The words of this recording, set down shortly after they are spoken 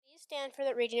stand for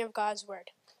the reading of God's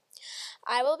Word.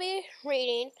 I will be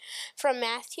reading from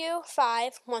Matthew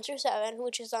 5, 1 through 7,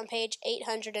 which is on page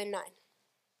 809.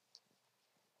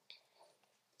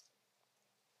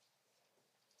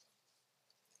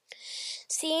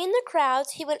 Seeing the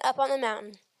crowds, he went up on the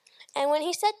mountain, and when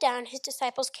he sat down, his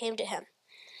disciples came to him.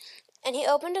 And he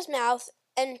opened his mouth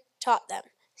and taught them,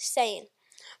 saying,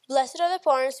 Blessed are the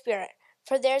poor in spirit,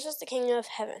 for theirs is the kingdom of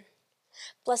heaven.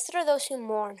 Blessed are those who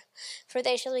mourn, for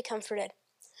they shall be comforted.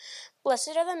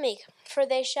 Blessed are the meek, for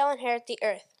they shall inherit the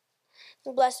earth.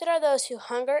 Blessed are those who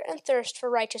hunger and thirst for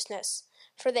righteousness,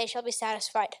 for they shall be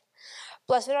satisfied.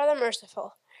 Blessed are the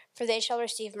merciful, for they shall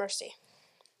receive mercy.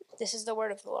 This is the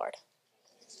word of the Lord.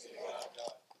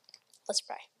 Let's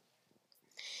pray.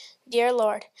 Dear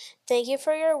Lord, thank you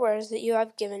for your words that you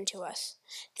have given to us.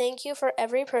 Thank you for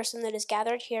every person that is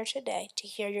gathered here today to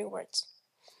hear your words.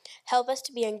 Help us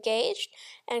to be engaged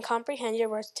and comprehend your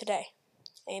words today.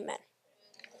 Amen.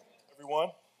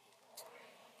 Everyone?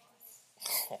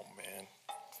 Oh, man.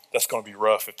 That's going to be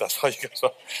rough if that's how you guys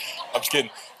are. I'm just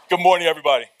kidding. Good morning,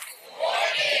 everybody.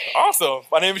 Awesome.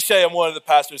 My name is Shay. I'm one of the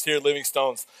pastors here at Living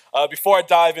Stones. Before I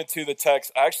dive into the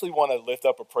text, I actually want to lift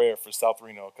up a prayer for South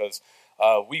Reno because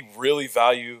we really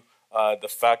value the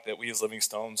fact that we as Living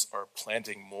Stones are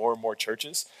planting more and more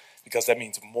churches because that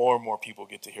means more and more people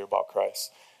get to hear about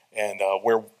Christ. And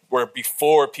where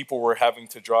before people were having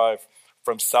to drive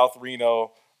from South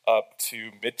Reno up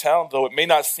to Midtown, though it may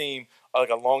not seem like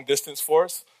a long distance for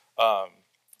us,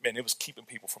 man, it was keeping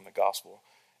people from the gospel.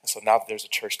 And so now that there's a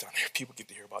church down there, people get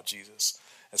to hear about Jesus.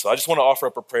 And so I just want to offer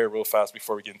up a prayer real fast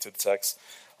before we get into the text.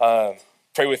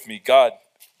 Pray with me. God,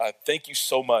 thank you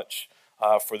so much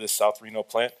for this South Reno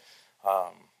plant.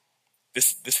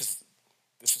 This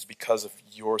is because of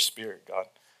your spirit, God.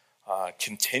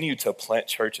 Continue to plant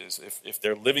churches. If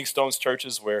they're Living Stones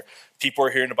churches where people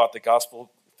are hearing about the gospel,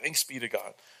 thanks be to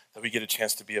God that we get a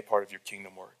chance to be a part of your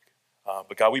kingdom work.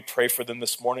 But God, we pray for them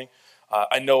this morning.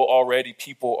 I know already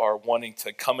people are wanting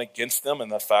to come against them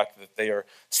and the fact that they are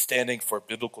standing for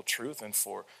biblical truth and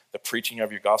for the preaching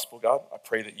of your gospel, God. I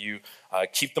pray that you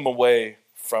keep them away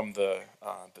from the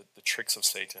tricks of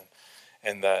Satan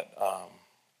and that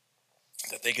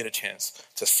they get a chance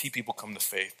to see people come to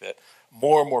faith, that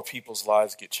more and more people's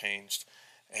lives get changed,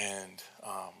 and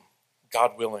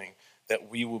God willing, that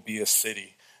we will be a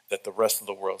city that the rest of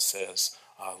the world says,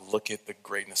 look at the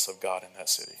greatness of God in that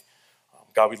city.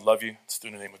 God, we love you. It's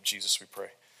through the name of Jesus we pray.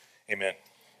 Amen.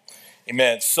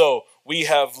 Amen. So we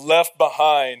have left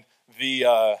behind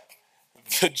the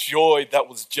joy that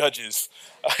was Judges.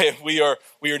 We are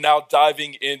now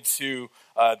diving into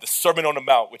the Sermon on the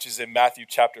Mount, which is in Matthew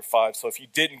chapter 5. So if you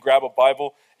didn't grab a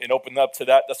Bible and open up to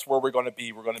that, that's where we're going to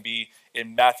be. We're going to be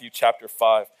in Matthew chapter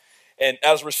 5. And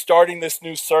as we're starting this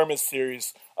new sermon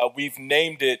series, we've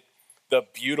named it The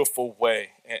Beautiful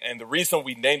Way. And the reason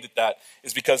we named it that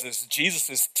is because as Jesus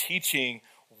is teaching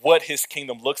what his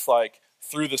kingdom looks like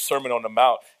through the Sermon on the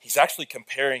Mount, he's actually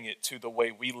comparing it to the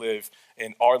way we live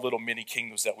in our little mini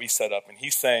kingdoms that we set up. And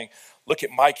he's saying, look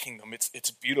at my kingdom.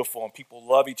 It's beautiful and people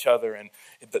love each other and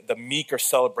the meek are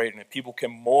celebrating and people can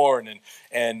mourn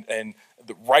and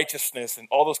the righteousness and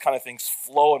all those kind of things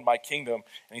flow in my kingdom.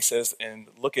 And he says, and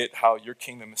look at how your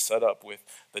kingdom is set up with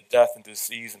the death and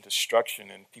disease and destruction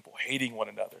and people hating one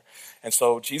another. And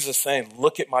so Jesus is saying,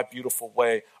 look at my beautiful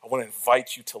way. I want to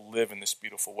invite you to live in this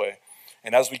beautiful way.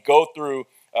 And as we go through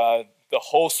the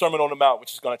whole Sermon on the Mount,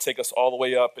 which is going to take us all the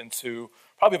way up into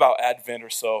probably about Advent or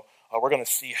so, we're going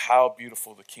to see how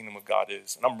beautiful the kingdom of God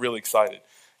is. And I'm really excited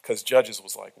because Judges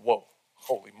was like, whoa,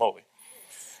 holy moly.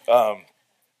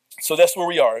 So that's where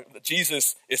we are.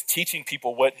 Jesus is teaching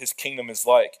people what his kingdom is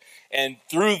like. And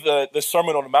through the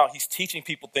Sermon on the Mount, he's teaching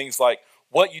people things like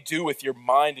what you do with your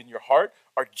mind and your heart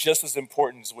are just as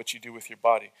important as what you do with your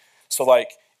body. So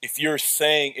like if you're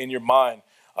saying in your mind,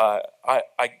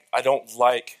 I don't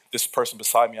like this person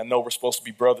beside me. I know we're supposed to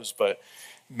be brothers, but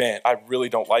man, I really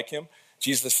don't like him.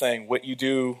 Jesus is saying what you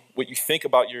do, what you think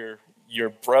about your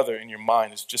brother in your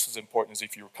mind is just as important as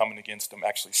if you were coming against him,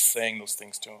 actually saying those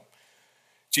things to him.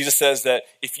 Jesus says that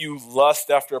if you lust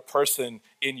after a person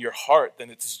in your heart, then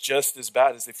it's just as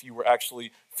bad as if you were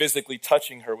actually physically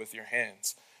touching her with your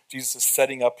hands. Jesus is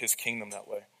setting up his kingdom that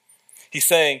way. He's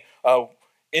saying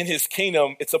in his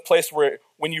kingdom, it's a place where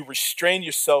when you restrain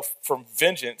yourself from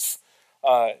vengeance,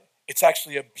 it's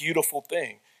actually a beautiful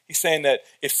thing. He's saying that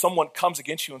if someone comes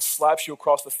against you and slaps you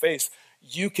across the face,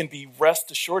 you can be rest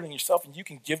assured in yourself and you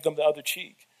can give them the other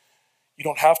cheek. You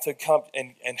don't have to come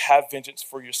and have vengeance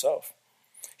for yourself.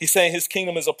 He's saying his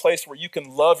kingdom is a place where you can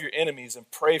love your enemies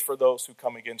and pray for those who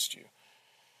come against you.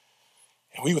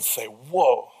 And we would say,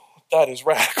 whoa, that is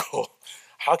radical.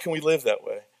 How can we live that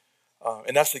way?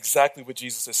 And that's exactly what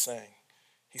Jesus is saying.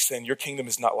 He's saying, your kingdom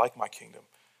is not like my kingdom.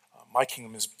 My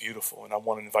kingdom is beautiful, and I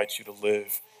want to invite you to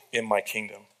live in my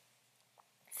kingdom.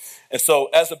 And so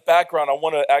as a background, I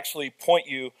want to actually point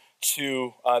you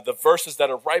to the verses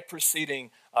that are right preceding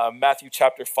Matthew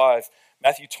chapter 5.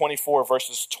 Matthew 24,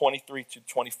 verses 23 to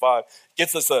 25.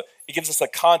 It gives us a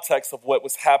context of what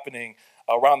was happening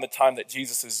around the time that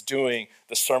Jesus is doing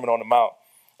the Sermon on the Mount.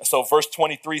 And so verse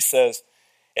 23 says,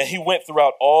 and he went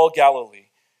throughout all Galilee,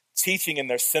 teaching in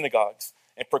their synagogues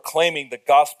and proclaiming the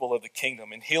gospel of the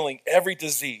kingdom and healing every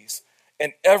disease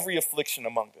and every affliction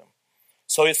among them.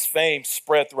 So his fame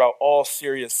spread throughout all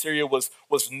Syria. Syria was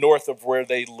north of where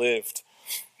they lived.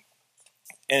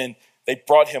 And they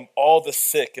brought him all the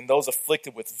sick and those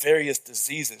afflicted with various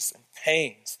diseases and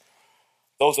pains,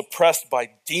 those oppressed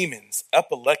by demons,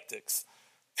 epileptics,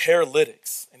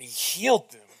 paralytics, and he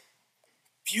healed them.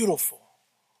 Beautiful.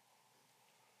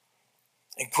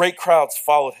 And great crowds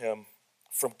followed him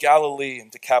from Galilee and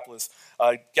Decapolis.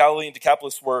 Galilee and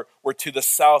Decapolis were to the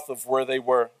south of where they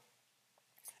were.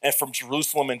 And from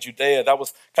Jerusalem and Judea, that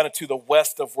was kind of to the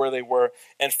west of where they were.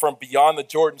 And from beyond the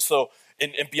Jordan,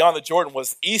 and beyond the Jordan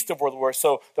was east of where they were.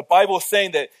 So the Bible is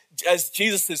saying that as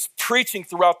Jesus is preaching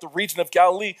throughout the region of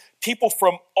Galilee, people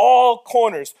from all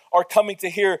corners are coming to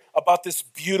hear about this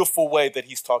beautiful way that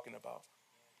he's talking about.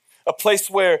 A place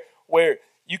where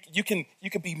you can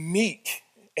be meek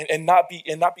and not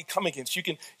be come against. You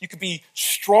can be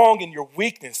strong in your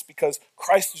weakness because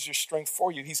Christ is your strength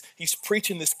for you. He's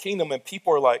preaching this kingdom and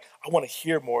people are like, I want to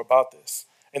hear more about this.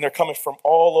 And they're coming from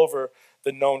all over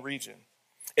the known region.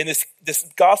 And this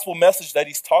gospel message that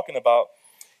he's talking about,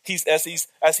 as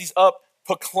he's up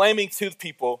proclaiming to the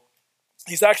people,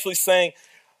 he's actually saying,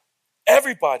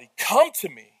 everybody come to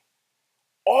me.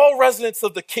 All residents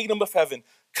of the kingdom of heaven,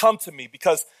 come to me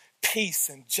because peace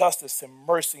and justice and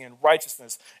mercy and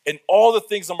righteousness and all the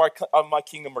things of my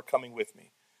kingdom are coming with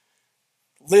me.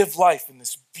 Live life in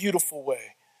this beautiful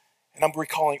way. And I'm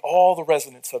recalling all the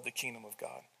residents of the kingdom of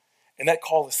God. And that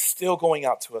call is still going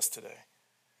out to us today.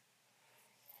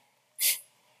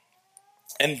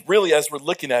 And really, as we're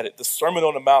looking at it, the Sermon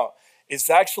on the Mount is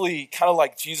actually kind of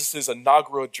like Jesus'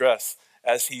 inaugural address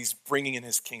as he's bringing in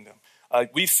his kingdom.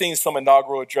 We've seen some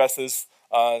inaugural addresses,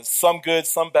 some good,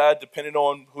 some bad, depending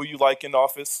on who you like in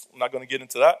office. I'm not going to get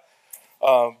into that.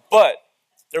 But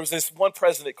there was this one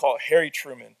president called Harry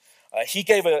Truman. He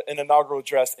gave an inaugural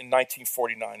address in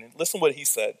 1949. And listen what he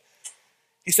said.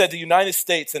 He said, the United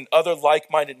States and other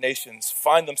like-minded nations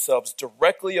find themselves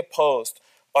directly opposed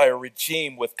by a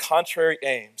regime with contrary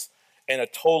aims and a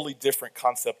totally different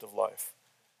concept of life.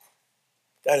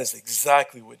 That is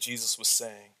exactly what Jesus was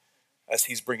saying as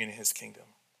he's bringing in his kingdom.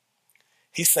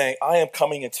 He's saying, I am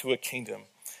coming into a kingdom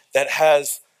that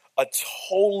has a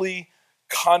totally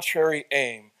contrary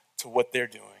aim to what they're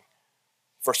doing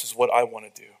versus what I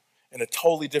want to do, and a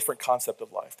totally different concept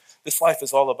of life. This life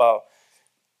is all about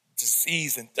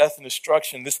disease and death and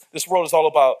destruction. This world is all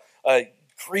about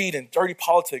greed and dirty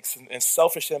politics and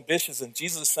selfish ambitions. And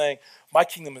Jesus is saying, my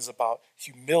kingdom is about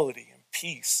humility and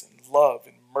peace and love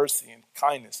and mercy and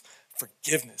kindness,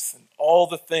 forgiveness, and all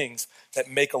the things that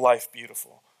make a life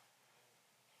beautiful.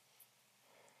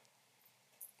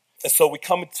 And so we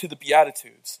come to the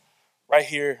Beatitudes right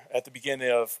here at the beginning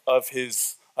of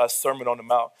his Sermon on the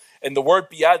Mount. And the word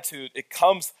beatitude, it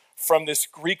comes from this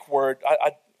Greek word.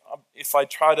 If I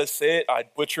try to say it,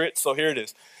 I'd butcher it. So here it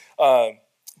is.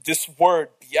 This word,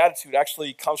 beatitude,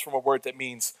 actually comes from a word that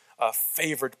means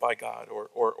favored by God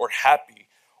or happy,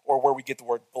 or where we get the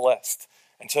word blessed.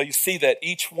 And so you see that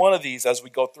each one of these, as we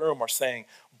go through them, are saying,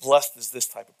 blessed is this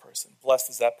type of person. Blessed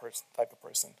is that type of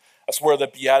person. That's where the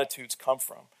Beatitudes come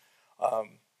from.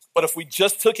 But if we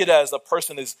just took it as a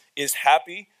person is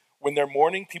happy when they're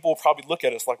mourning, people will probably look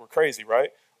at us like we're crazy, right?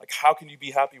 Like, how can you be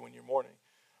happy when you're mourning?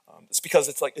 It's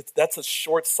because that's a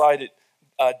short-sighted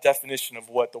definition of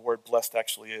what the word blessed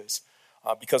actually is.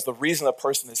 Because the reason a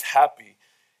person is happy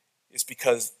is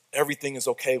because everything is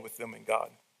okay with them and God.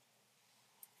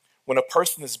 When a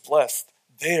person is blessed,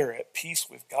 they're at peace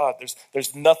with God.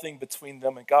 There's nothing between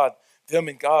them and God. Them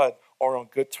and God are on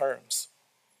good terms.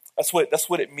 That's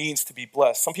what it means to be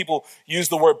blessed. Some people use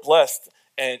the word blessed,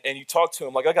 and you talk to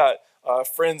them. Like, I got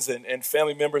friends and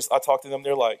family members, I talk to them,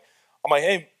 I'm like,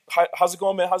 hey, how's it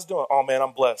going, man? How's it doing? Oh, man,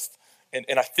 I'm blessed. And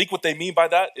I think what they mean by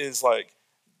that is like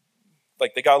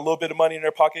they got a little bit of money in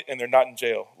their pocket and they're not in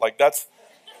jail. Like, that's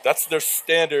their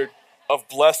standard of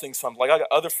blessing something. Like, I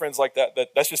got other friends like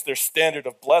that's just their standard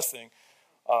of blessing.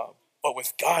 But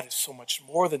with God, it's so much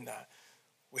more than that.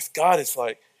 With God, it's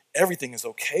like everything is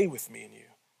okay with me and you.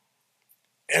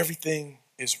 Everything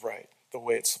is right. the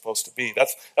way it's supposed to be.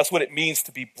 That's what it means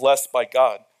to be blessed by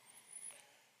God.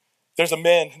 There's a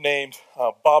man named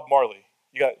Bob Marley.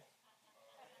 You got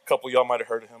a couple of y'all might have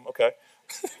heard of him. Okay.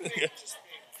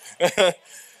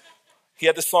 He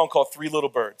had this song called Three Little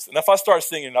Birds. And if I start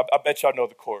singing, I bet y'all know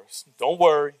the chorus. Don't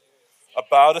worry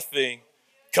about a thing,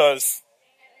 because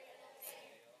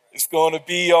it's going to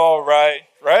be all right,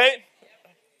 right?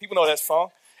 People know that song.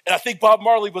 And I think Bob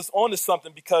Marley was onto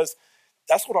something, because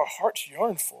that's what our hearts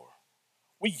yearn for.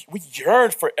 We yearn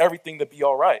for everything to be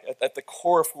all right at the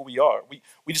core of who we are. We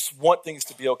just want things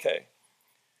to be okay.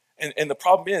 And the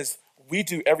problem is, we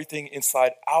do everything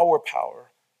inside our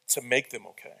power to make them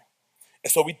okay.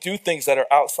 And so we do things that are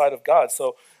outside of God.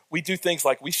 So we do things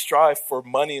like we strive for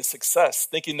money and success,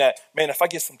 thinking that, man, if I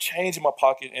get some change in my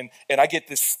pocket and I get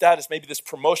this status, maybe this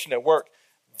promotion at work,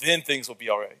 then things will be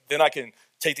all right. Then I can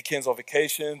take the kids on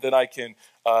vacation. Then I can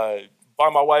buy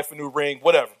my wife a new ring,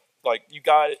 whatever. Like, you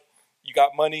got it, you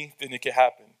got money, then it can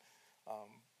happen.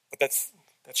 But that's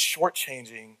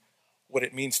shortchanging what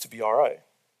it means to be all right.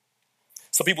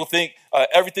 Some people think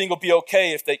everything will be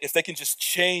okay if they can just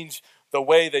change the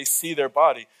way they see their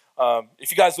body.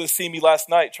 If you guys would have seen me last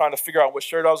night trying to figure out what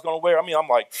shirt I was going to wear, I'm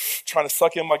like trying to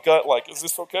suck in my gut, like, is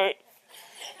this okay?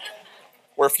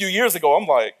 Or a few years ago, I'm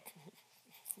like,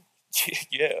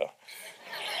 yeah.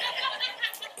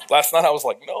 Last night I was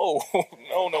like, no.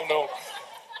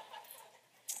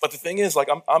 But the thing is, like,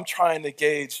 I'm trying to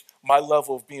gauge my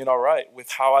level of being all right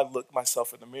with how I look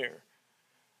myself in the mirror.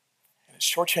 And it's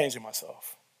shortchanging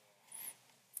myself.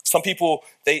 Some people,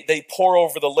 they pore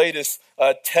over the latest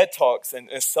TED Talks and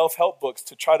self-help books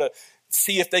to try to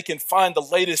see if they can find the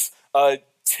latest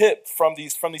tip from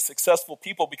these successful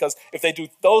people, because if they do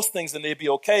those things, then they'd be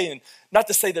okay. And not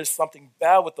to say there's something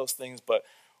bad with those things, but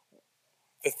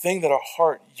the thing that our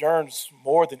heart yearns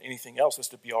more than anything else is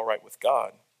to be all right with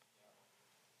God.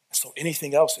 So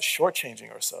anything else is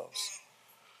shortchanging ourselves.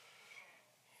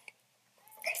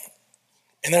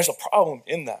 And there's a problem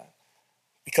in that,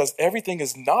 because everything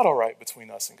is not all right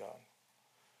between us and God,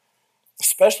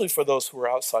 especially for those who are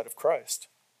outside of Christ.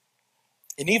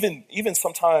 And even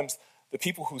sometimes the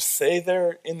people who say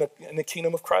they're in the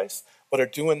kingdom of Christ, but are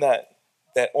doing that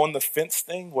on the fence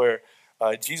thing where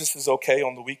Jesus is okay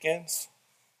on the weekends,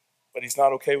 but he's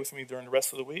not okay with me during the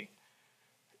rest of the week.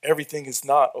 Everything is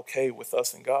not okay with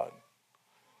us and God.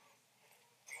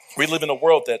 We live in a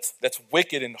world that's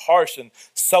wicked and harsh and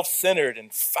self-centered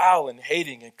and foul and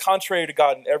hating and contrary to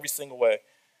God in every single way.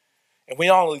 And we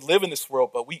not only live in this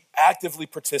world, but we actively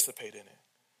participate in it.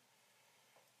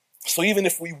 So even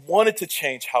if we wanted to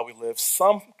change how we live,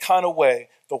 some kind of way,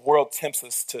 the world tempts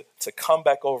us to come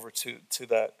back over to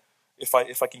that, if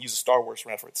I can use a Star Wars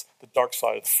reference, the dark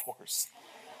side of the Force.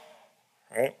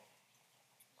 Right?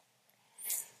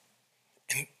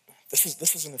 And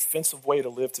this is an offensive way to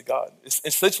live to God.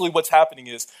 Essentially what's happening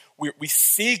is we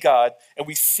see God and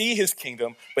we see his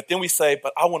kingdom, but then we say,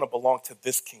 but I want to belong to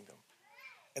this kingdom.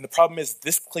 And the problem is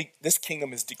this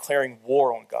kingdom is declaring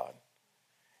war on God.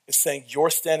 It's saying your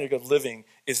standard of living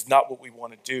is not what we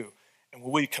want to do. And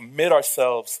when we commit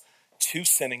ourselves to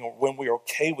sinning, or when we're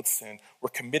okay with sin, we're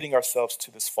committing ourselves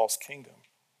to this false kingdom.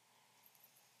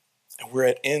 And we're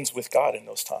at ends with God in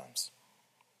those times.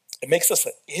 It makes us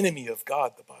an enemy of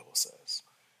God, the Bible says.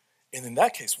 And in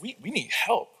that case, we need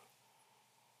help.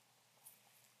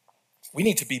 We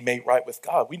need to be made right with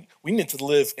God. We need to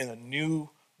live in a new,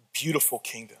 beautiful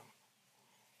kingdom.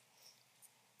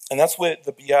 And that's what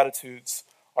the Beatitudes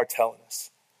are telling us.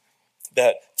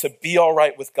 That to be all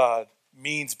right with God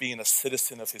means being a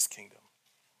citizen of his kingdom.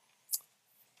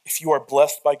 If you are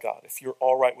blessed by God, if you're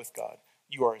all right with God,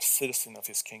 you are a citizen of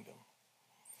his kingdom.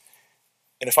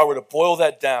 And if I were to boil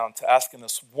that down to asking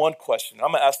us one question,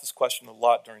 I'm going to ask this question a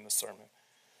lot during the sermon.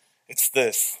 It's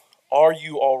this: are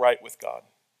you all right with God?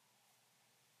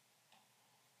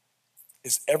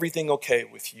 Is everything okay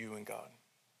with you and God?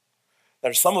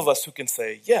 There's some of us who can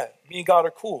say, yeah, me and God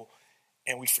are cool.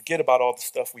 And we forget about all the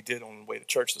stuff we did on the way to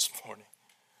church this morning.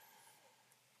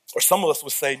 Or some of us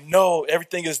would say, no,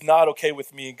 everything is not okay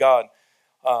with me and God.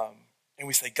 And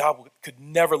we say, God could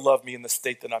never love me in the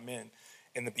state that I'm in.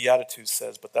 And the Beatitudes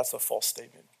says, but that's a false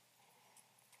statement.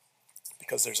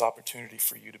 Because there's opportunity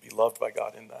for you to be loved by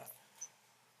God in that.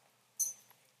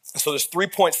 And so there's 3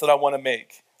 points that I want to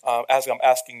make as I'm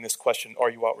asking this question, are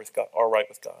you all right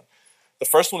with God? The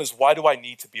first one is, why do I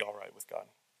need to be all right with God?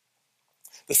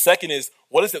 The second is,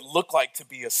 what does it look like to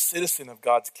be a citizen of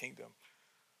God's kingdom?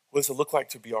 What does it look like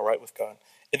to be all right with God?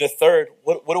 And the third,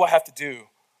 what do I have to do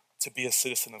to be a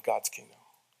citizen of God's kingdom?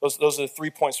 Those are the 3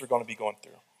 points we're going to be going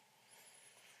through.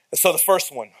 And so the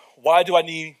first one, why do I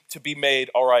need to be made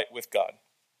all right with God?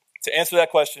 To answer that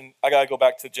question, I got to go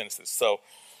back to Genesis. So,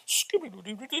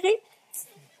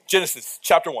 Genesis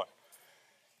chapter 1.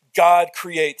 God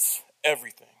creates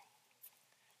everything.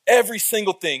 Every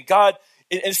single thing. God,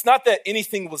 and it's not that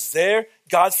anything was there.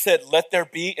 God said, let there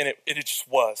be, and it just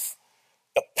was.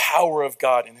 The power of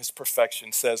God in his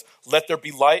perfection says, let there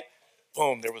be light.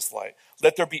 Boom, there was light.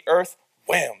 Let there be earth.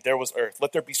 Wham, there was earth.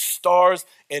 Let there be stars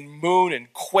and moon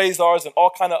and quasars and all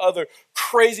kind of other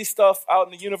crazy stuff out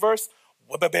in the universe.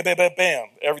 Bam,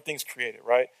 everything's created,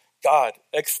 right? God,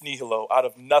 ex nihilo, out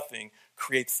of nothing,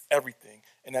 creates everything.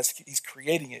 And as he's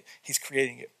creating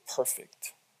it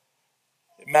perfect.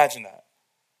 Imagine that.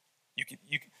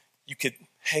 You could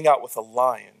hang out with a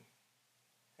lion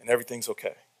and everything's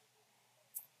okay.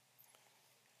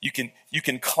 You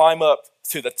can climb up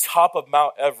to the top of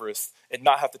Mount Everest and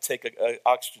not have to take an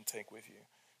oxygen tank with you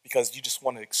because you just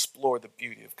want to explore the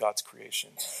beauty of God's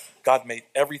creation. God made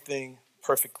everything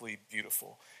perfectly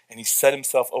beautiful, and he set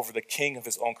himself over the king of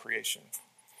his own creation.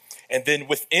 And then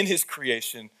within his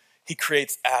creation, he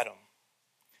creates Adam.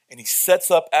 And he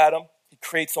sets up Adam. He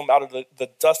creates him out of the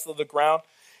dust of the ground,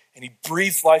 and he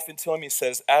breathes life into him. He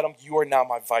says, Adam, you are now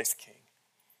my vice king.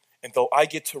 And though I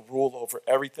get to rule over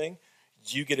everything,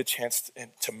 you get a chance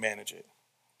to manage it.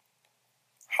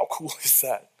 How cool is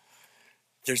that?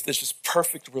 There's this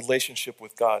perfect relationship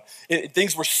with God.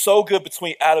 Things were so good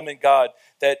between Adam and God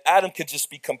that Adam could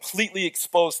just be completely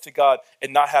exposed to God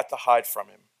and not have to hide from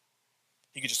him.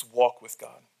 He could just walk with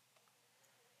God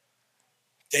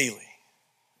daily.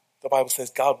 The Bible says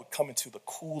God would come into the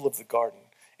cool of the garden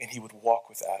and he would walk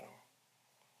with Adam.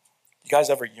 You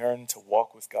guys ever yearn to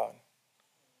walk with God?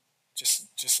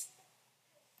 Just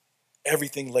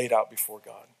everything laid out before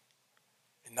God.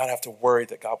 And not have to worry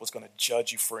that God was going to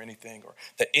judge you for anything or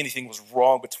that anything was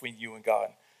wrong between you and God.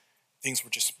 Things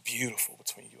were just beautiful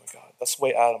between you and God. That's the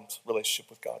way Adam's relationship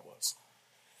with God was.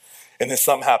 And then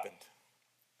something happened.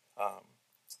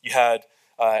 You had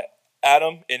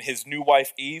Adam and his new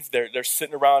wife Eve. They're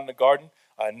sitting around in the garden,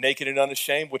 naked and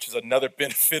unashamed, which is another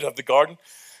benefit of the garden.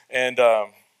 And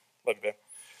love you, babe.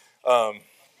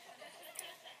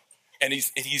 And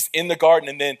he's in the garden,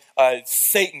 and then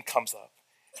Satan comes up.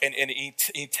 And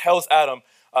he tells Adam,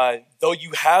 though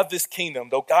you have this kingdom,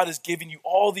 though God has given you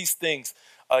all these things,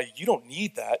 you don't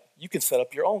need that. You can set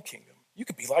up your own kingdom. You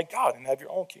could be like God and have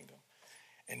your own kingdom.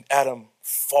 And Adam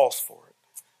falls for it.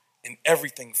 And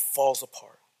everything falls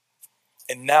apart.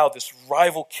 And now this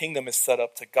rival kingdom is set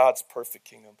up to God's perfect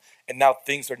kingdom. And now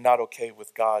things are not okay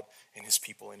with God and his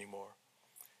people anymore.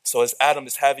 So as Adam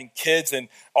is having kids and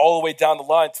all the way down the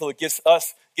line until it gets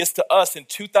to us in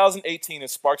 2018 in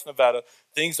Sparks, Nevada,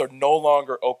 things are no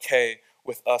longer okay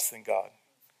with us and God.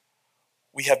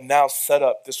 We have now set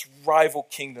up this rival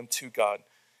kingdom to God,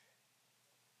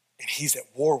 and he's at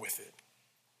war with it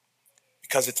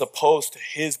because it's opposed to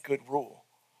his good rule.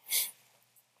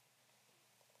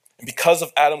 And because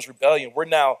of Adam's rebellion, we're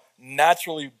now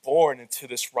naturally born into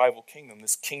this rival kingdom,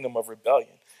 this kingdom of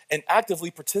rebellion, and actively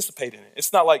participate in it.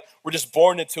 It's not like we're just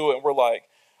born into it and we're like,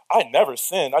 I never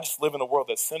sin. I just live in a world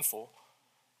that's sinful.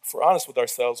 If we're honest with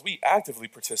ourselves, we actively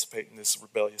participate in this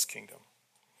rebellious kingdom.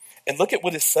 And look at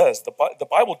what it says. The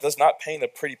Bible does not paint a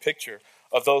pretty picture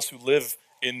of those who live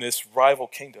in this rival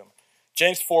kingdom.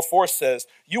 James 4:4 says,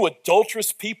 you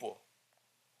adulterous people.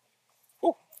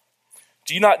 Whew.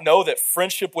 Do you not know that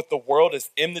friendship with the world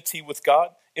is enmity with God?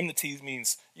 Enmity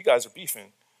means you guys are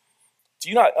beefing. Do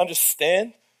you not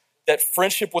understand that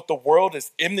friendship with the world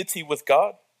is enmity with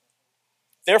God?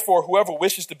 Therefore, whoever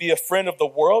wishes to be a friend of the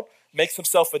world makes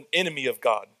himself an enemy of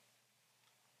God.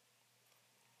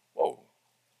 Whoa.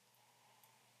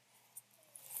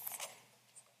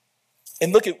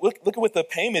 And look at what the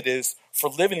payment is for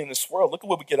living in this world. Look at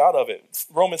what we get out of it.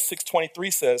 Romans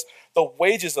 6:23 says, the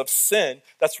wages of sin,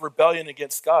 that's rebellion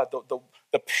against God.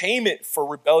 The payment for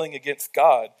rebelling against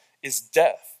God is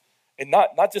death. And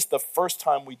not just the first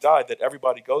time we die that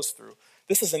everybody goes through.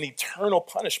 This is an eternal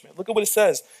punishment. Look at what it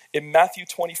says in Matthew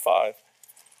 25.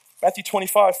 Matthew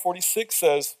 25:46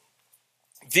 says,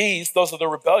 those are the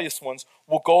rebellious ones,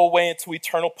 will go away into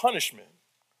eternal punishment.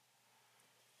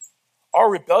 Our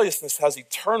rebelliousness has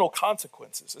eternal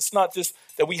consequences. It's not just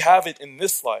that we have it in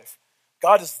this life.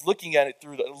 God is looking at it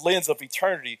through the lens of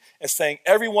eternity and saying,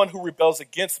 everyone who rebels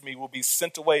against me will be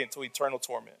sent away into eternal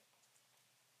torment.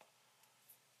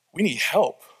 We need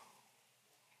help.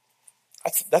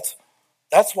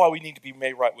 That's why we need to be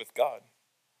made right with God.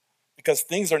 Because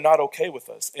things are not okay with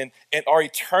us. And our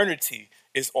eternity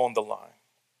is on the line.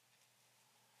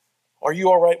 Are you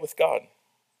all right with God?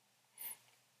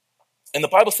 And the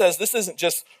Bible says this isn't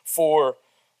just for,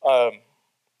 the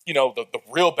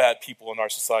real bad people in our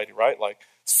society, right? Like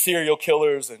serial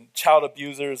killers and child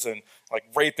abusers and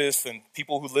like rapists and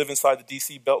people who live inside the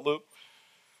DC belt loop.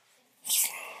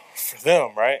 For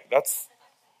them, right?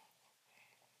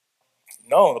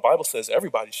 No, the Bible says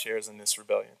everybody shares in this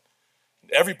rebellion.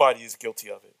 Everybody is guilty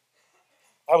of it.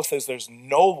 The Bible says there's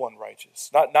no one righteous,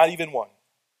 not even one.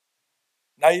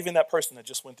 Not even that person that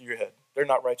just went through your head. They're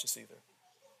not righteous either.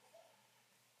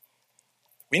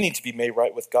 We need to be made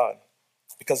right with God.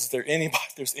 Because if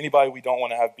there's anybody we don't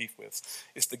want to have beef with,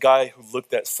 it's the guy who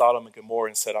looked at Sodom and Gomorrah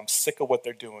and said, I'm sick of what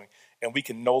they're doing, and we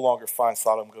can no longer find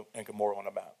Sodom and Gomorrah on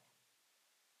a map.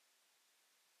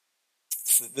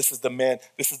 This is the man,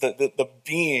 this is the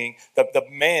being, the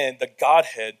man, the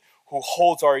Godhead who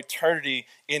holds our eternity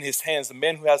in his hands, the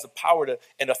man who has the power to,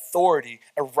 and authority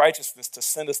and righteousness to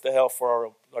send us to hell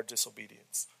for our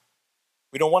disobedience.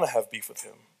 We don't want to have beef with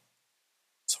him.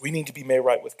 So we need to be made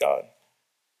right with God.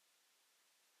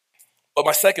 But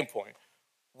my second point,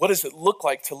 what does it look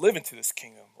like to live into this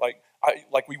kingdom?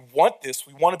 Like we want this,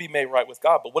 we want to be made right with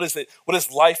God, but what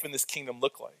does life in this kingdom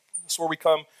look like? That's where we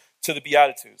come to the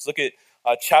Beatitudes. Look at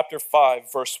chapter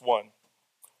 5, verse 1. It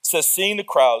says, seeing the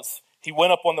crowds, he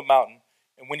went up on the mountain,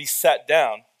 and when he sat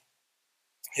down,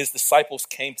 his disciples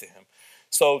came to him.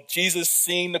 So Jesus,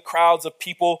 seeing the crowds of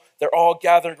people, they're all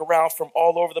gathering around from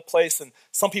all over the place, and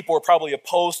some people are probably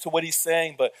opposed to what he's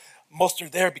saying, but most are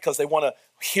there because they want to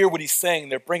hear what he's saying.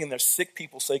 They're bringing their sick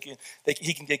people so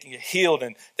he can get healed,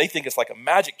 and they think it's like a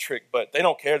magic trick, but they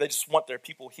don't care. They just want their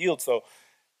people healed. So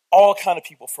all kind of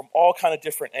people from all kind of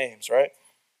different aims, right?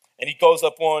 And he goes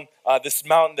up on this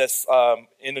mountain that's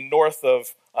in the north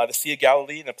of the Sea of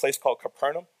Galilee in a place called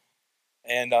Capernaum.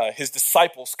 And his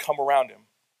disciples come around him,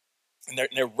 and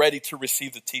they're ready to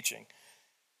receive the teaching.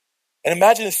 And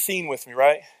imagine a scene with me,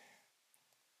 right?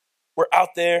 We're out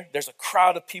there. There's a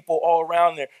crowd of people all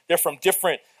around. They're from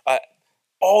different,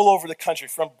 all over the country,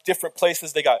 from different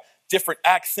places. They got different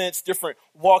accents, different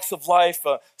walks of life.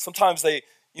 Sometimes they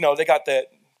got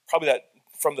probably that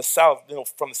from the South.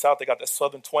 From the South, they got that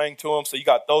Southern twang to them. So you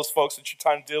got those folks that you're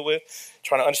trying to deal with,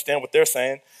 trying to understand what they're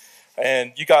saying.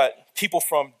 And you got people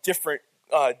from different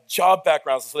job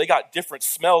backgrounds. So they got different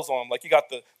smells on them. Like you got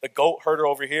the goat herder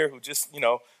over here who just,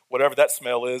 whatever that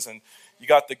smell is. And you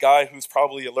got the guy who's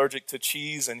probably allergic to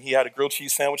cheese, and he had a grilled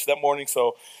cheese sandwich that morning.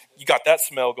 So you got that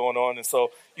smell going on. And so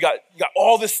you got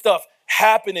all this stuff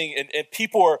happening, and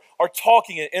people are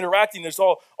talking and interacting. There's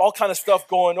all kind of stuff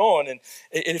going on. And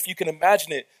if you can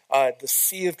imagine it, the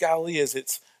Sea of Galilee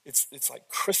it's like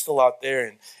crystal out there,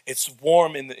 and it's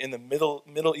warm in the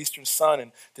Middle Eastern sun,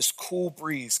 and this cool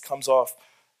breeze comes off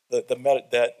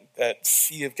that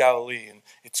Sea of Galilee, and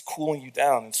it's cooling you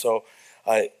down. And so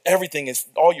everything is,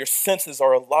 all your senses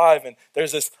are alive, and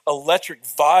there's this electric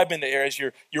vibe in the air as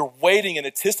you're waiting and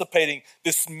anticipating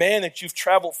this man that you've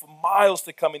traveled for miles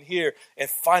to come in here. And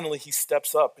finally he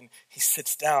steps up and he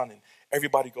sits down, and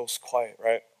everybody goes quiet,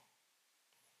 right?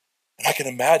 And I can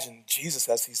imagine Jesus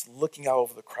as he's looking out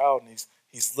over the crowd, and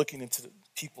he's looking into the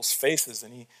people's faces,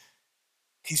 and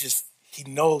he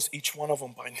knows each one of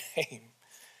them by name.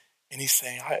 And he's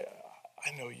saying, I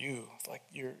know you. Like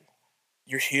you're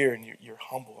here, and you're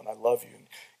humble, and I love you. And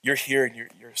you're here, and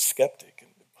you're a skeptic,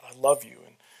 but I love you.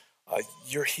 And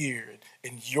you're here,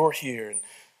 and you're here, and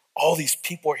all these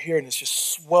people are here, and it's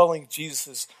just swelling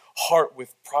Jesus' heart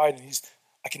with pride. And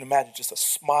I can imagine just a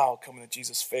smile coming to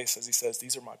Jesus' face as he says,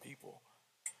 these are my people.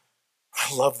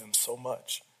 I love them so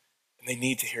much, and they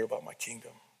need to hear about my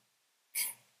kingdom.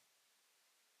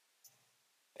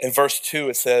 In verse 2,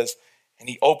 it says, and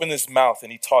he opened his mouth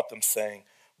and he taught them, saying,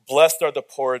 blessed are the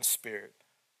poor in spirit,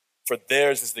 for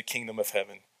theirs is the kingdom of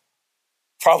heaven.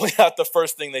 Probably not the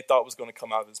first thing they thought was going to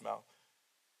come out of his mouth.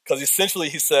 Because essentially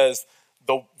he says,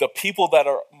 the people that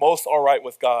are most all right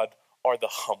with God are the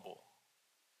humble.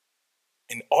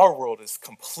 And our world is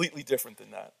completely different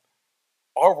than that.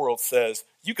 Our world says,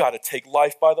 you got to take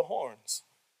life by the horns.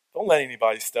 Don't let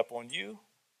anybody step on you.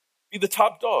 Be the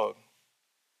top dog.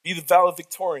 Be the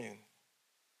valedictorian.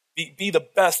 Be the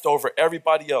best over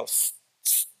everybody else.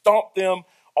 Stomp them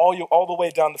all the way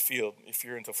down the field if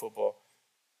you're into football.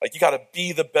 Like you got to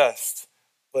be the best.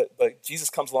 But Jesus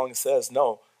comes along and says,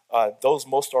 no, those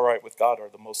most all right with God are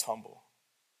the most humble.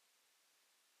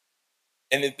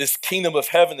 And in this kingdom of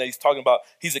heaven that he's talking about,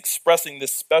 he's expressing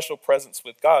this special presence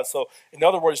with God. So in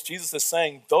other words, Jesus is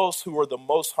saying those who are the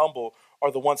most humble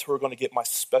are the ones who are going to get my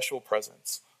special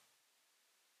presence.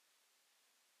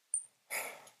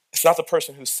 It's not the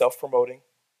person who's self-promoting.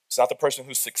 It's not the person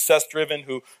who's success-driven,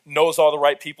 who knows all the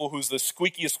right people, who's the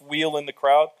squeakiest wheel in the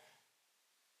crowd.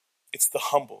 It's the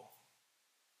humble.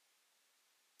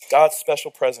 God's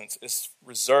special presence is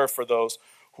reserved for those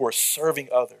who are serving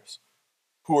others,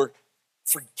 who are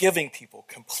forgiving people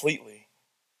completely,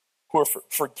 who are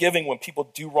forgiving when people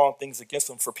do wrong things against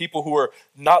them, for people who are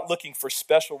not looking for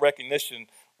special recognition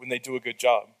when they do a good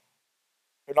job.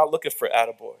 They're not looking for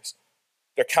attaboys.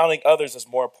 They're counting others as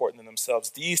more important than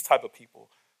themselves. These type of people,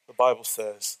 the Bible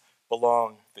says,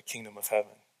 belong the kingdom of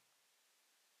heaven.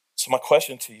 So my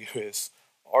question to you is,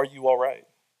 are you all right?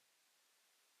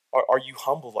 Are you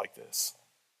humble like this?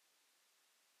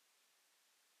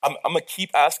 I'm going to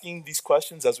keep asking these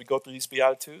questions as we go through these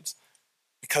Beatitudes,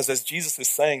 because as Jesus is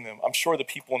saying them, I'm sure the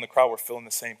people in the crowd were feeling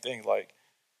the same thing. Like,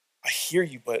 I hear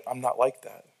you, but I'm not like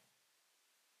that.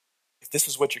 If this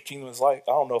is what your kingdom is like,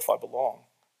 I don't know if I belong.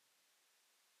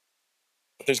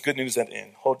 But there's good news at the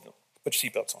end. Put your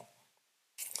seatbelts on.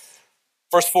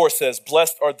 Verse 4 says,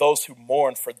 "Blessed are those who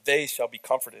mourn, for they shall be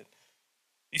comforted."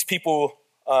 These people,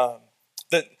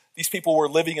 these people were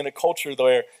living in a culture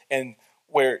there, and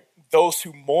where those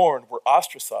who mourned were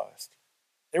ostracized.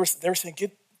 They were saying,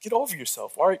 "Get over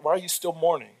yourself. Why are you still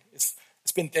mourning? It's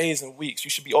been days and weeks. You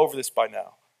should be over this by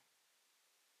now.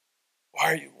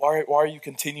 Why are you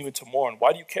continuing to mourn?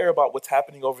 Why do you care about what's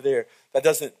happening over there?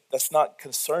 That's not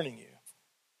concerning you."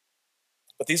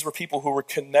 But these were people who were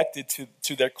connected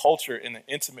to their culture in an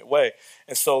intimate way.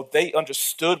 And so they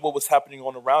understood what was happening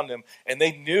on around them, and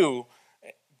they knew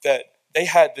that they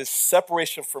had this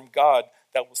separation from God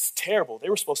that was terrible. They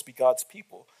were supposed to be God's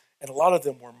people, and a lot of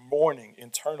them were mourning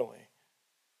internally.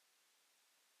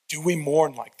 Do we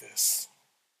mourn like this?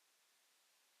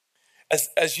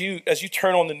 As you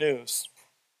turn on the news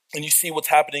and you see what's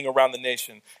happening around the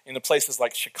nation in the places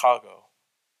like Chicago,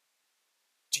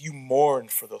 do you mourn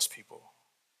for those people?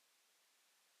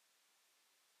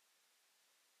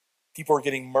 People are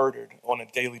getting murdered on a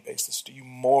daily basis. Do you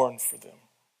mourn for them?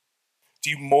 Do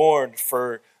you mourn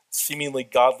for seemingly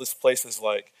godless places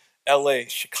like LA,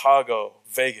 Chicago,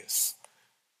 Vegas,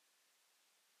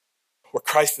 where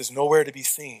Christ is nowhere to be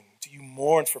seen? Do you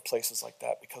mourn for places like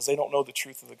that because they don't know the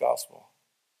truth of the gospel?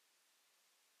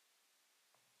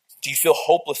 Do you feel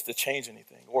hopeless to change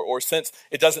anything? Or since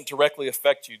it doesn't directly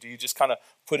affect you, do you just kind of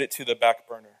put it to the back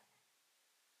burner?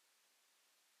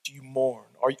 Do you mourn?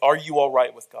 Are you all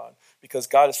right with God? Because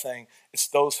God is saying it's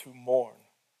those who mourn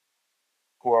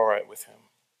who are all right with him.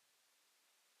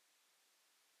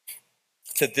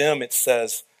 To them, it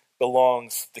says,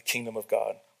 belongs the kingdom of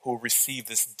God, who will receive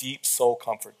this deep soul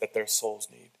comfort that their souls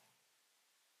need.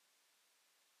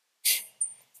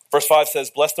 Verse 5 says,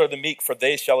 "Blessed are the meek, for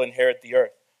they shall inherit the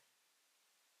earth."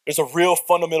 There's a real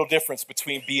fundamental difference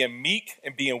between being meek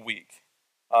and being weak.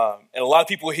 And a lot of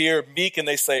people hear meek and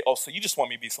they say, "Oh, so you just want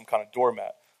me to be some kind of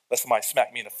doormat. Let somebody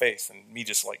smack me in the face and me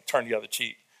just like turn the other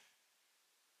cheek."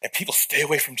 And people stay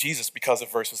away from Jesus because of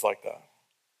verses like that.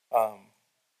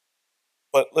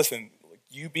 But listen,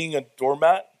 you being a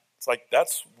doormat, it's like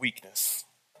that's weakness.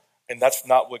 And that's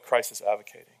not what Christ is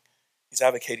advocating. He's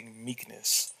advocating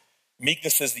meekness.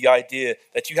 Meekness is the idea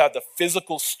that you have the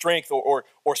physical strength or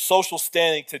social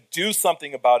standing to do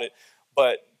something about it,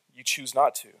 but you choose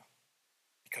not to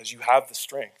because you have the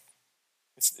strength.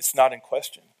 It's not in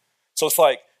question. So it's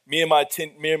like me and my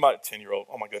 10-year-old,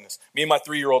 oh my goodness, me and my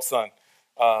 3-year-old son,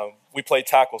 we play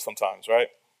tackle sometimes, right?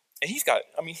 And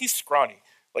he's scrawny.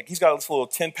 Like he's got this little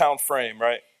 10-pound frame,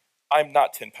 right? I'm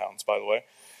not 10 pounds, by the way.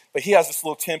 But he has this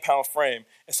little 10-pound frame.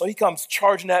 And so he comes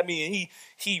charging at me and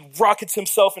he rockets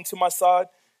himself into my side.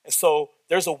 And so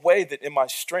there's a way that in my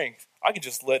strength, I can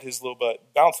just let his little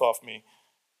butt bounce off me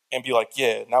and be like,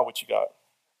 "Yeah, now what you got?"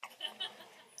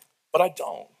 But I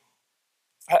don't.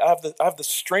 I have the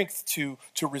strength to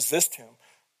resist him.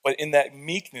 But in that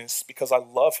meekness, because I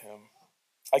love him,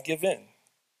 I give in.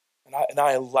 And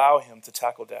I allow him to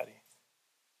tackle daddy.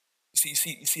 You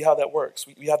see how that works.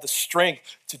 We have the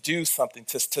strength to do something,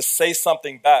 to say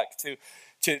something back, to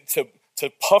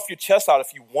puff your chest out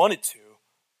if you wanted to.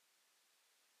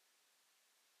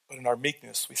 But in our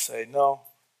meekness, we say, "No,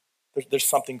 there's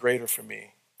something greater for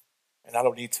me, and I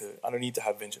don't need to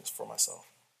have vengeance for myself."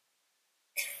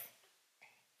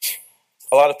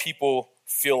 A lot of people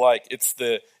feel like it's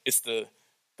the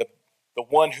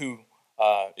one who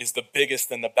is the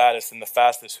biggest and the baddest and the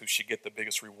fastest who should get the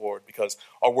biggest reward, because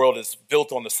our world is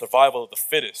built on the survival of the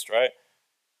fittest, right?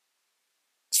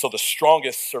 So the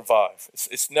strongest survive.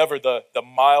 It's never the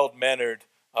mild-mannered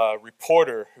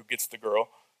reporter who gets the girl.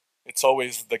 It's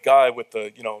always the guy with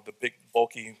the big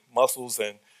bulky muscles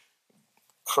and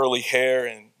curly hair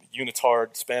and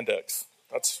unitard spandex.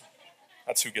 That's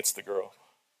who gets the girl.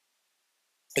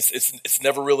 It's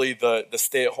never really the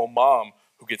stay-at-home mom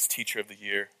who gets teacher of the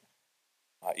year.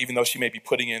 Even though she may be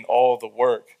putting in all the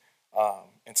work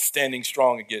and standing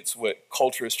strong against what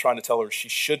culture is trying to tell her she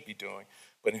should be doing.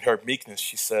 But in her meekness,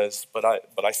 she says, but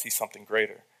I see something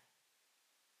greater.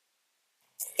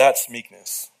 That's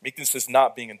meekness. Meekness is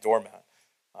not being a doormat,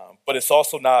 but it's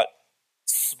also not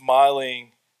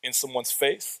smiling in someone's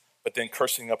face, but then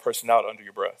cursing that person out under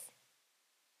your breath.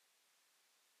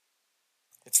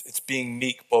 It's being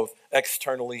meek both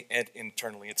externally and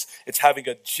internally. It's having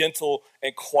a gentle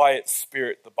and quiet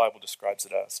spirit, the Bible describes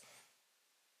it as.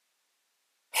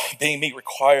 Being meek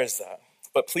requires that.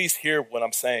 But please hear what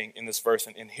I'm saying in this verse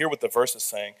and hear what the verse is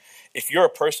saying. If you're a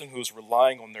person who's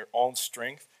relying on their own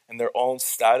strength and their own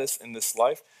status in this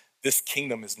life, this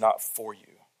kingdom is not for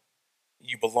you.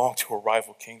 You belong to a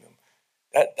rival kingdom.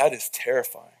 That is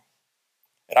terrifying.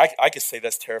 And I could say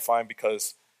that's terrifying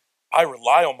because I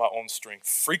rely on my own strength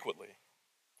frequently.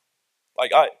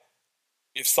 Like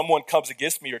if someone comes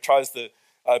against me or tries to,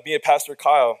 me and Pastor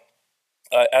Kyle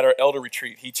at our elder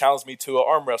retreat, he challenged me to an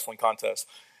arm wrestling contest.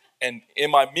 And in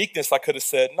my meekness, I could have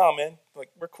said, "Nah, man, like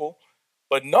we're cool."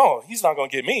 But no, he's not gonna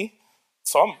get me.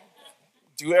 So I'm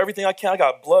do everything I can. I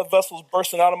got blood vessels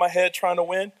bursting out of my head trying to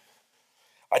win.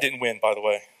 I didn't win, by the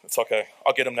way. It's okay.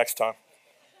 I'll get him next time.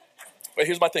 But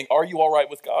here's my thing: are you all right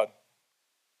with God?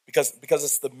 Because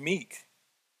it's the meek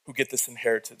who get this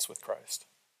inheritance with Christ.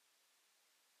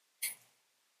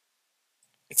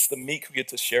 It's the meek who get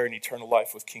to share an eternal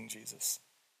life with King Jesus.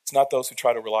 It's not those who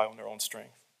try to rely on their own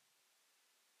strength.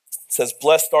 It says,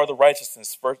 blessed are the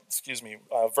righteousness,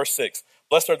 verse 6.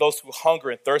 Blessed are those who hunger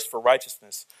and thirst for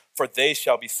righteousness, for they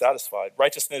shall be satisfied.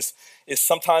 Righteousness is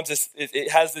sometimes,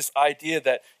 it has this idea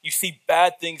that you see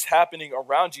bad things happening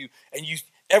around you and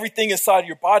everything inside of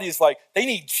your body is like, they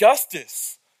need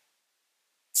justice.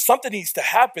 Something needs to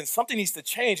happen, something needs to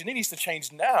change, and it needs to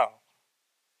change now.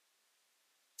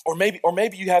 Or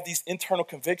maybe you have these internal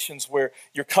convictions where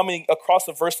you're coming across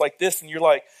a verse like this and you're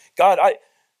like, God,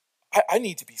 I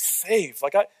need to be saved.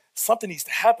 Like something needs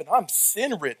to happen. I'm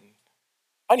sin-ridden.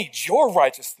 I need your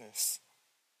righteousness.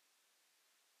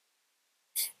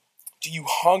 Do you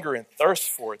hunger and thirst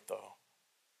for it though?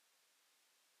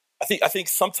 I think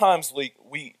sometimes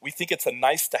we think it's a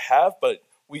nice to have, but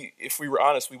if we were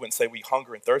honest, we wouldn't say we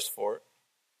hunger and thirst for it.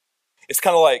 It's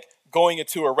kind of like going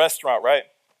into a restaurant, right?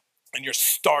 And you're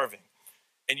starving.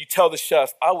 And you tell the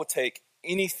chef, I will take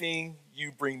anything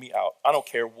you bring me out. I don't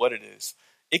care what it is.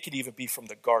 It could even be from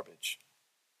the garbage.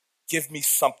 Give me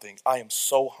something. I am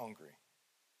so hungry.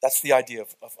 That's the idea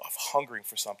of hungering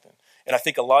for something. And I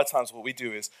think a lot of times what we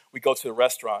do is we go to the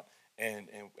restaurant and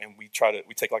we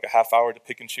take like a half hour to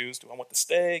pick and choose. Do I want the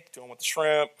steak? Do I want the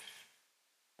shrimp?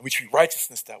 And we treat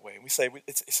righteousness that way. And we say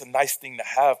it's a nice thing to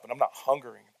have, but I'm not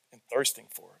hungering and thirsting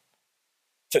for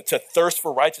it. To thirst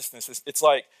for righteousness, it's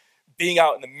like being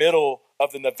out in the middle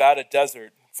of the Nevada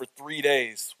desert for 3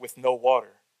 days with no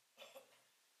water.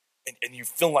 And you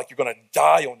feel like you're going to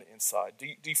die on the inside. Do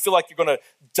you feel like you're going to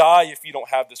die if you don't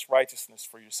have this righteousness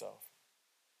for yourself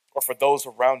or for those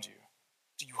around you?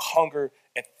 Do you hunger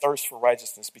and thirst for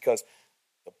righteousness? Because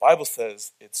the Bible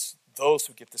says it's those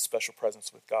who get this special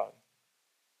presence with God.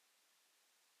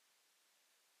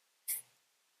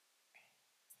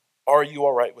 Are you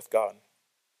all right with God?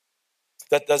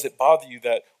 Does it bother you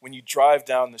that when you drive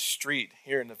down the street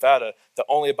here in Nevada, that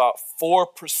only about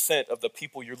 4% of the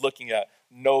people you're looking at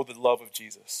know the love of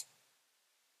Jesus?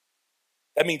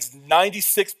 That means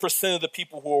 96% of the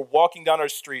people who are walking down our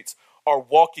streets are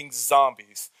walking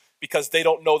zombies because they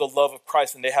don't know the love of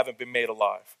Christ and they haven't been made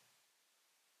alive.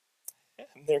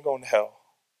 And they're going to hell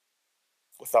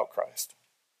without Christ.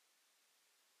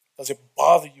 Does it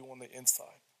bother you on the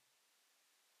inside?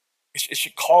 It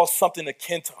should cause something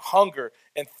akin to hunger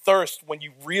and thirst when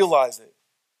you realize it.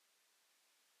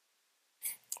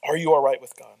 Are you all right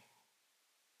with God?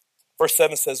 Verse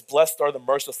 7 says, blessed are the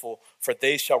merciful, for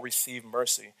they shall receive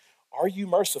mercy. Are you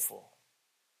merciful?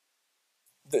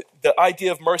 The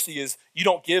idea of mercy is you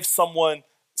don't give someone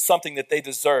something that they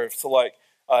deserve. So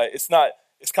it's kind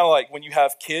of like when you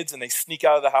have kids and they sneak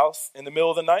out of the house in the middle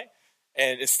of the night.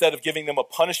 And instead of giving them a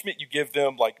punishment, you give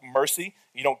them like mercy.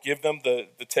 You don't give them the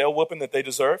tail whooping that they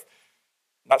deserve.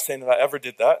 I'm not saying that I ever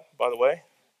did that, by the way.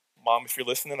 Mom, if you're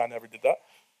listening, I never did that.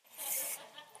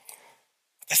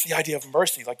 That's the idea of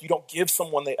mercy. Like you don't give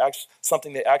someone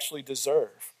something they actually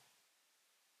deserve.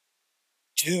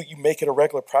 You make it a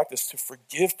regular practice to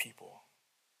forgive people.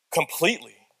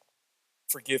 Completely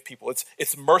forgive people.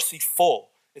 It's merciful.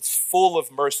 It's full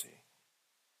of mercy.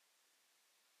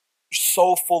 You're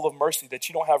so full of mercy that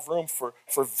you don't have room for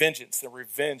vengeance and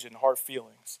revenge and hard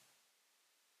feelings.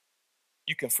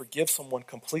 You can forgive someone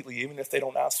completely even if they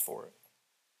don't ask for it.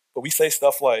 But we say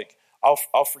stuff like,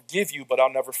 I'll forgive you, but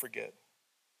I'll never forget.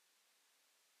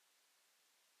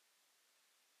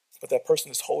 But that person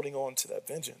is holding on to that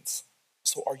vengeance.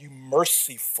 So are you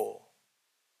merciful?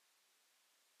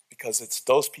 Because it's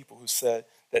those people who said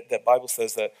that Bible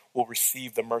says that will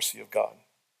receive the mercy of God.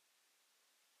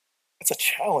 It's a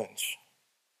challenge.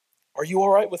 Are you all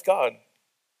right with God?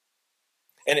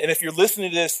 And if you're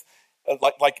listening to this,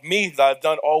 like me, that I've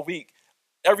done all week,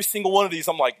 every single one of these,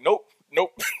 I'm like, nope,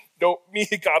 nope, me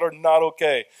and God are not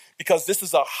okay. Because this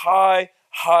is a high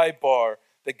bar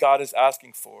that God is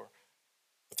asking for.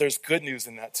 But there's good news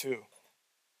in that too.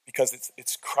 Because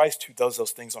it's Christ who does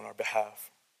those things on our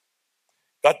behalf.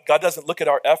 God doesn't look at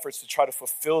our efforts to try to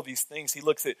fulfill these things. He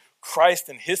looks at Christ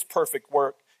and his perfect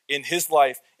work in his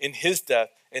life, in his death,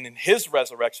 and in his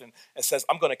resurrection, and says,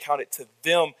 I'm going to count it to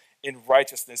them in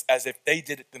righteousness as if they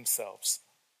did it themselves.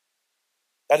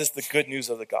 That is the good news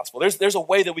of the gospel. There's a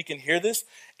way that we can hear this,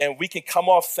 and we can come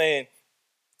off saying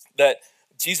that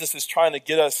Jesus is trying to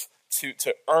get us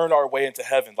to earn our way into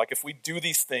heaven. Like if we do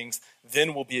these things,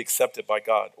 then we'll be accepted by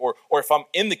God. Or if I'm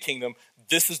in the kingdom,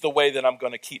 this is the way that I'm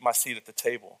going to keep my seat at the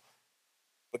table.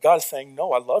 But God is saying,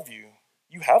 no, I love you.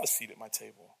 You have a seat at my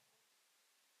table.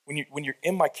 When you're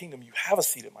in my kingdom, you have a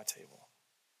seat at my table.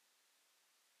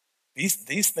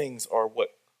 These things are what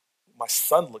my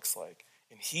son looks like,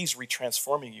 and he's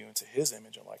retransforming you into his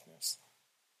image and likeness.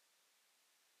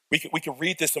 We can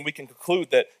read this and we can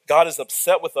conclude that God is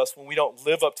upset with us when we don't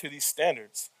live up to these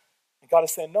standards. And God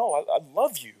is saying, no, I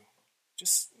love you.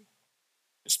 Just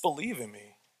believe in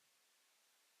me.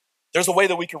 There's a way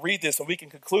that we can read this and we can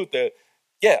conclude that,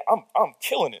 yeah, I'm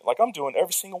killing it. Like I'm doing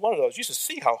every single one of those. You should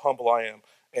see how humble I am.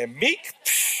 And meek,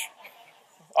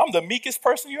 I'm the meekest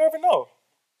person you ever know.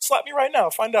 Slap me right now,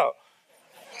 find out.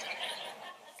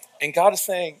 And God is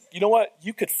saying, you know what?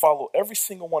 You could follow every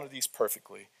single one of these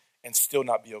perfectly and still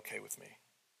not be okay with me.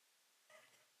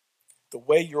 The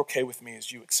way you're okay with me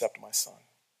is you accept my son.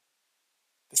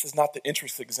 This is not the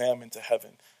entrance exam into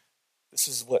heaven. This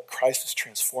is what Christ is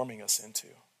transforming us into.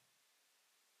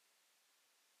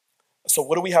 So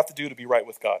what do we have to do to be right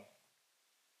with God?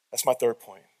 That's my third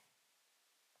point.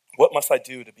 What must I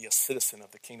do to be a citizen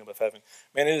of the kingdom of heaven?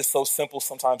 Man, it is so simple,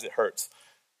 sometimes it hurts.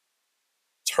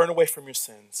 Turn away from your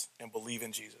sins and believe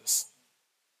in Jesus.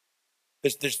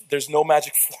 There's no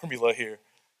magic formula here.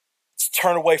 Just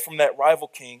turn away from that rival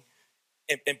king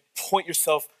and point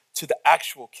yourself to the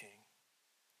actual king.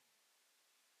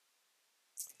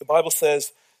 The Bible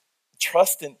says,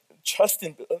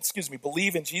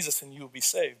 believe in Jesus and you will be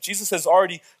saved. Jesus has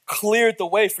already cleared the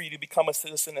way for you to become a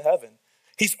citizen of heaven.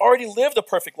 He's already lived a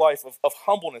perfect life of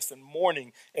humbleness and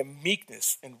mourning and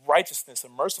meekness and righteousness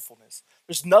and mercifulness.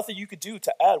 There's nothing you could do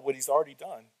to add what he's already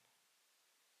done.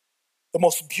 The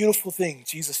most beautiful thing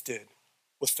Jesus did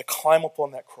was to climb up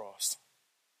on that cross,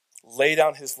 lay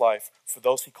down his life for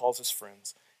those he calls his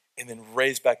friends, and then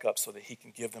raise back up so that he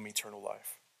can give them eternal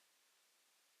life.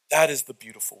 That is the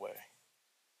beautiful way.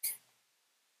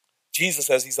 Jesus,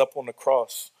 as he's up on the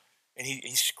cross, and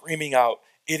he's screaming out,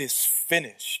 "It is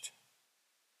finished,"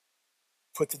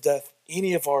 put to death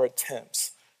any of our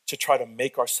attempts to try to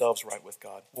make ourselves right with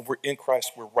God. When we're in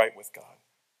Christ, we're right with God.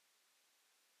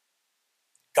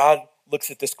 God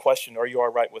looks at this question, are you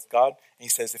all right with God? And he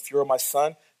says, if you're my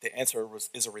son, the answer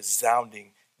is a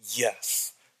resounding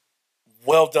yes.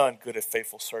 Well done, good and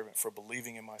faithful servant, for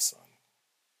believing in my son.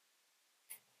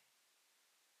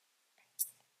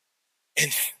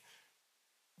 And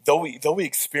though we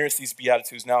experience these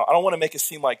Beatitudes now, I don't want to make it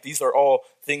seem like these are all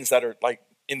things that are like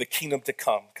in the kingdom to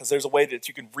come, because there's a way that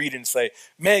you can read it and say,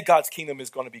 man, God's kingdom is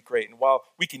going to be great. And while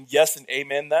we can yes and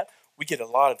amen that, we get a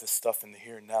lot of this stuff in the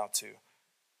here and now too.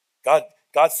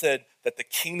 God said that the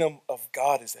kingdom of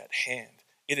God is at hand.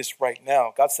 It is right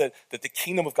now. God said that the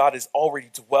kingdom of God is already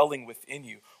dwelling within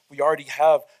you. We already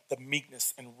have the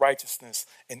meekness and righteousness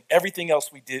and everything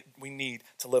else we need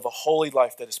to live a holy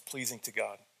life that is pleasing to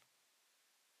God.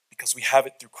 Because we have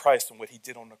it through Christ and what he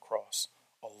did on the cross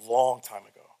a long time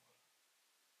ago.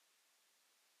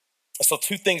 So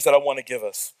 2 things that I want to give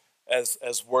us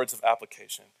as words of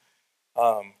application.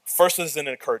 First is an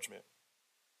encouragement.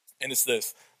 And it's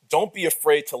this: don't be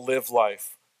afraid to live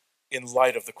life in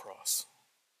light of the cross.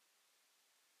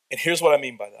 And here's what I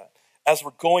mean by that. As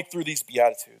we're going through these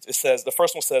Beatitudes, it says, the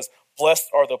first one says, blessed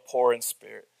are the poor in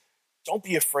spirit. Don't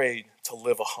be afraid to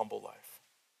live a humble life.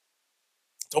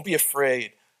 Don't be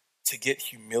afraid to get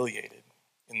humiliated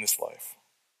in this life.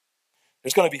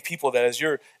 There's going to be people that as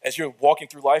you're walking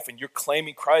through life and you're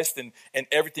claiming Christ and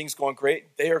everything's going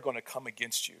great, they are going to come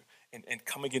against you and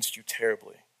come against you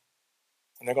terribly.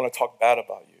 And they're going to talk bad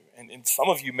about you. And some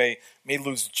of you may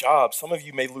lose jobs. Some of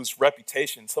you may lose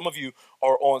reputation. Some of you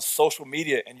are on social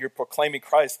media and you're proclaiming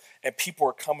Christ and people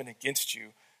are coming against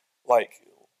you like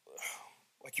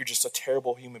you're just a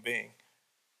terrible human being.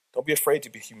 Don't be afraid to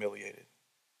be humiliated.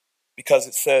 Because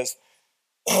it says,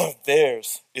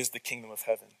 theirs is the kingdom of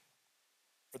heaven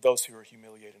for those who are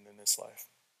humiliated in this life.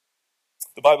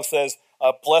 The Bible says,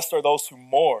 blessed are those who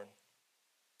mourn.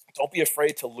 Don't be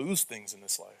afraid to lose things in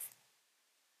this life.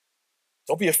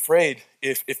 Don't be afraid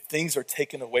if things are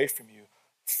taken away from you,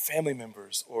 family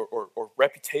members or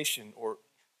reputation or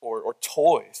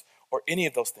toys or any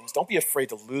of those things. Don't be afraid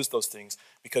to lose those things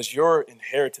because your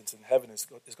inheritance in heaven is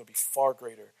going to be far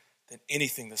greater than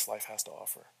anything this life has to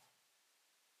offer.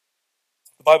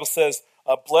 The Bible says,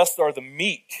 blessed are the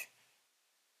meek.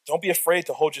 Don't be afraid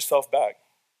to hold yourself back.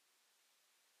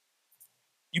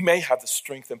 You may have the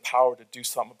strength and power to do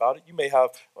something about it. You may have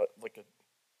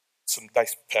some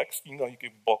nice pecs. You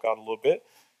can bulk out a little bit.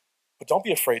 But don't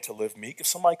be afraid to live meek. If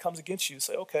somebody comes against you,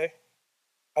 say, okay,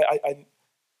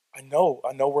 I know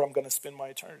where I'm going to spend my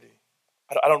eternity.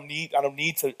 I don't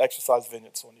need to exercise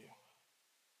vengeance on you.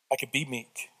 I can be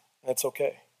meek, and that's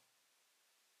okay.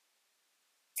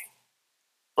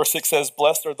 Verse 6 says,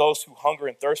 blessed are those who hunger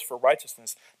and thirst for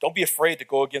righteousness. Don't be afraid to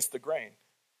go against the grain.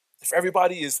 If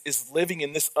everybody is living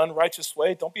in this unrighteous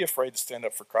way, don't be afraid to stand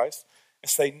up for Christ and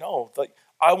say, no,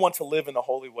 I want to live in a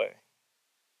holy way.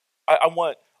 I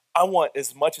want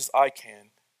as much as I can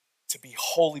to be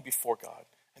holy before God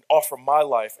and offer my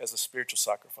life as a spiritual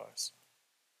sacrifice.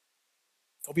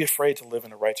 Don't be afraid to live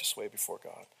in a righteous way before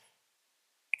God.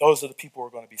 Those are the people who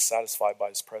are going to be satisfied by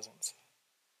his presence.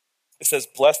 It says,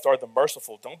 blessed are the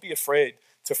merciful. Don't be afraid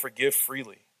to forgive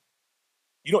freely.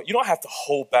 You don't have to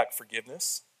hold back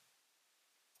forgiveness.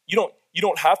 You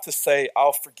don't have to say,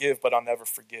 I'll forgive, but I'll never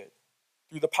forget.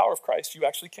 Through the power of Christ, you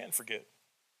actually can forget.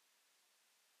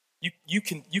 You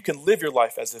can live your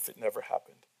life as if it never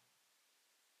happened.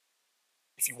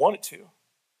 If you wanted to,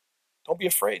 don't be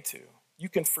afraid to. You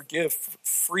can forgive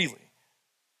freely.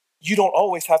 You don't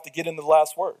always have to get in the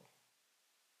last word.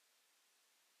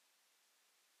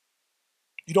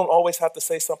 You don't always have to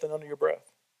say something under your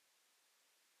breath.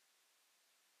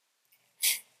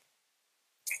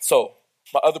 So,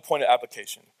 my other point of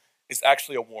application is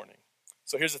actually a warning.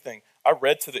 So here's the thing. I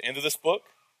read to the end of this book.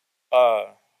 I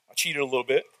cheated a little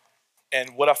bit.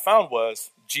 And what I found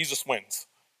was Jesus wins.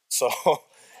 So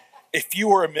if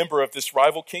you are a member of this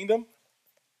rival kingdom,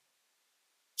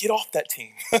 get off that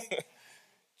team.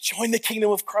 Join the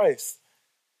kingdom of Christ.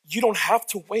 You don't have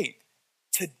to wait.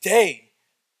 Today,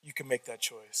 you can make that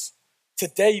choice.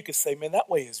 Today, you can say, man, that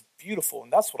way is beautiful,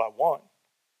 and that's what I want.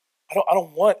 I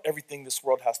don't want everything this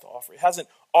world has to offer. It hasn't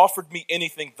offered me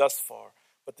anything thus far,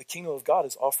 but the kingdom of God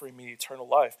is offering me eternal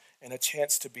life and a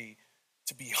chance to be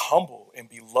humble and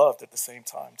be loved at the same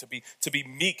time, to be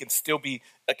meek and still be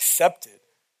accepted,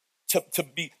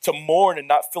 to mourn and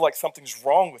not feel like something's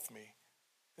wrong with me.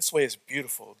 This way is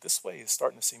beautiful. This way is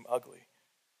starting to seem ugly.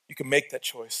 You can make that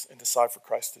choice and decide for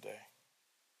Christ today.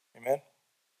 Amen?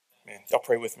 Man, y'all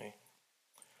pray with me.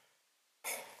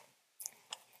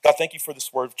 God, thank you for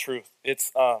this word of truth. It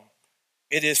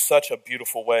is such a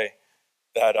beautiful way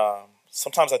that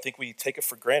sometimes I think we take it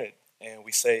for granted and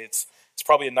we say it's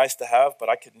probably a nice to have, but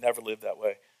I could never live that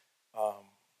way.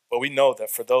 But we know that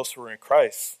for those who are in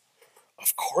Christ,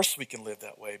 of course we can live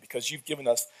that way because you've given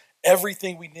us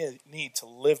everything we need to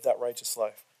live that righteous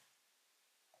life.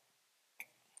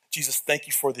 Jesus, thank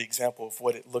you for the example of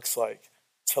what it looks like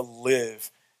to live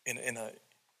in an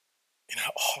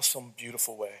awesome,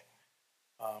 beautiful way.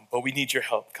 But we need your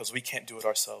help because we can't do it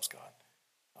ourselves, God.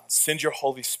 Send your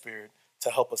Holy Spirit to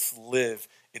help us live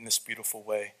in this beautiful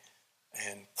way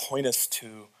and point us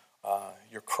to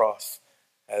your cross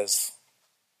as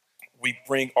we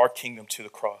bring our kingdom to the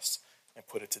cross and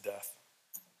put it to death.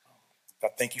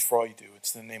 God, thank you for all you do.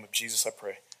 It's in the name of Jesus I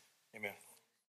pray. Amen.